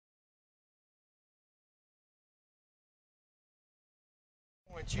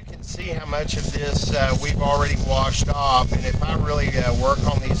But you can see how much of this we've already washed off, and if I really work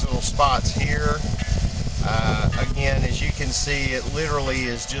on these little spots here, again, as you can see, it literally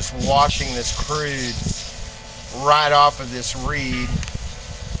is just washing this crude right off of this reed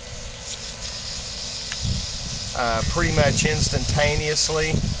pretty much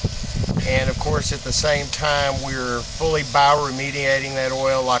instantaneously. And of course, at the same time, we're fully bioremediating that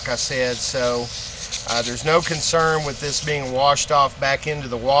oil, like I said, so there's no concern with this being washed off back into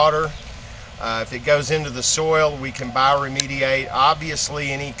the water. If it goes into the soil, we can bioremediate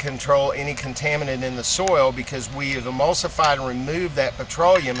obviously any contaminant in the soil, because we have emulsified and removed that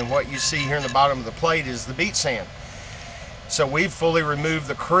petroleum, and what you see here in the bottom of the plate is the beach sand. So we've fully removed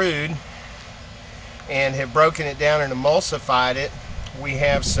the crude and have broken it down and emulsified it. We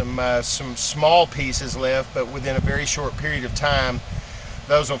have some small pieces left, but within a very short period of time,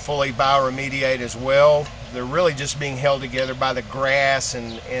 those will fully bioremediate as well. They're really just being held together by the grass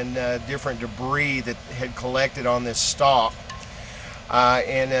and different debris that had collected on this stalk.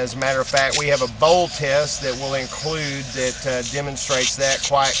 And as a matter of fact, we have a bowl test that will include that demonstrates that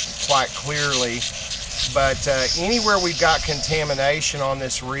quite clearly. But anywhere we've got contamination on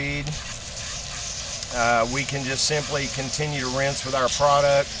this reed, we can just simply continue to rinse with our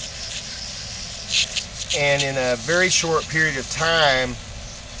product, and in a very short period of time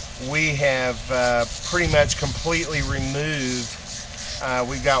we have pretty much completely removed.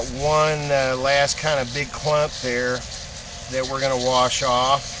 We've got one last kind of big clump there that we're going to wash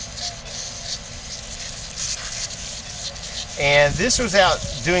off, and this was without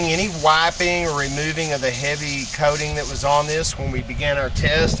doing any wiping or removing of the heavy coating that was on this when we began our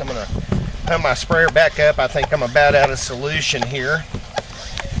test. I'm going to put my sprayer back up. I think I'm about out of solution here.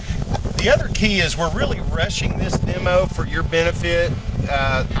 The other key is we're really rushing this demo for your benefit.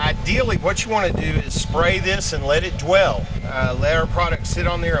 Ideally, what you want to do is spray this and let it dwell. Let our product sit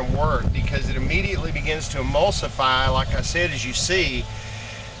on there and work, because it immediately begins to emulsify, like I said, as you see.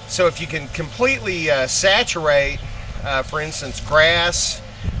 So if you can completely saturate, for instance, grass,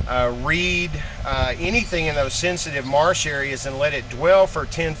 reed, anything in those sensitive marsh areas, and let it dwell for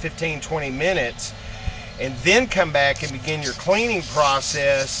 10, 15, 20 minutes, and then come back and begin your cleaning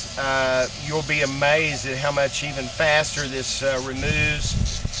process, you'll be amazed at how much even faster this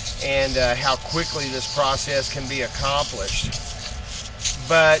removes, and how quickly this process can be accomplished.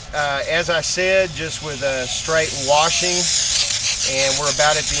 But as I said, just with a straight washing, and we're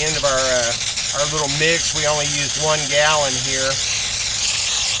about at the end of our little mix. We only used 1 gallon here.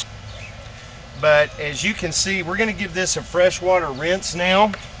 But as you can see, we're going to give this a freshwater rinse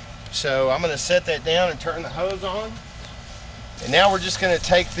now. So I'm going to set that down and turn the hose on. And now we're just going to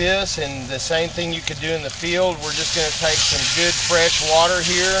take this, and the same thing you could do in the field. We're just going to take some good fresh water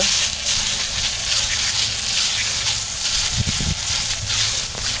here.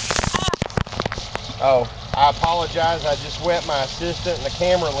 Oh, I apologize. I just wet my assistant and the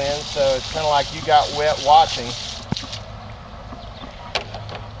camera lens, so it's kind of like you got wet watching.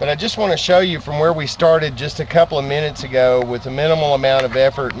 But I just want to show you from where we started just a couple of minutes ago with a minimal amount of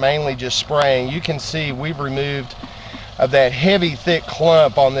effort, mainly just spraying. You can see we've removed of that heavy, thick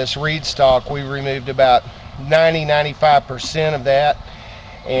clump on this reed stalk. We removed about 90–95% of that.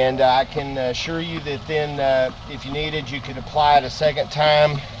 And I can assure you that then if you needed, you could apply it a second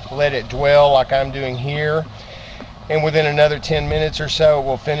time, let it dwell like I'm doing here. And within another 10 minutes or so,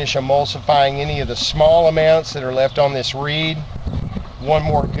 we'll finish emulsifying any of the small amounts that are left on this reed. One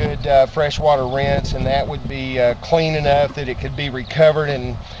more good freshwater rinse, and that would be clean enough that it could be recovered.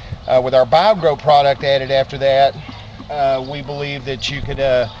 And with our BioGrow product added after that, we believe that you could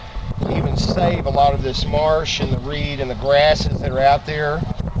even save a lot of this marsh and the reed and the grasses that are out there.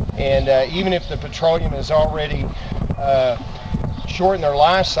 And even if the petroleum is already shortened their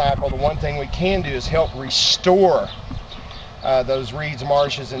life cycle, the one thing we can do is help restore those reeds,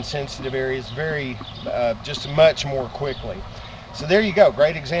 marshes, and sensitive areas just much more quickly. So there you go,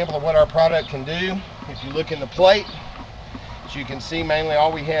 great example of what our product can do. If you look in the plate, as you can see, mainly all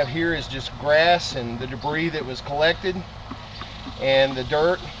we have here is just grass and the debris that was collected and the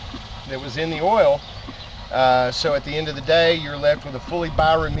dirt that was in the oil. So at the end of the day, you're left with a fully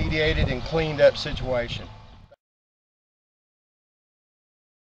bioremediated and cleaned up situation.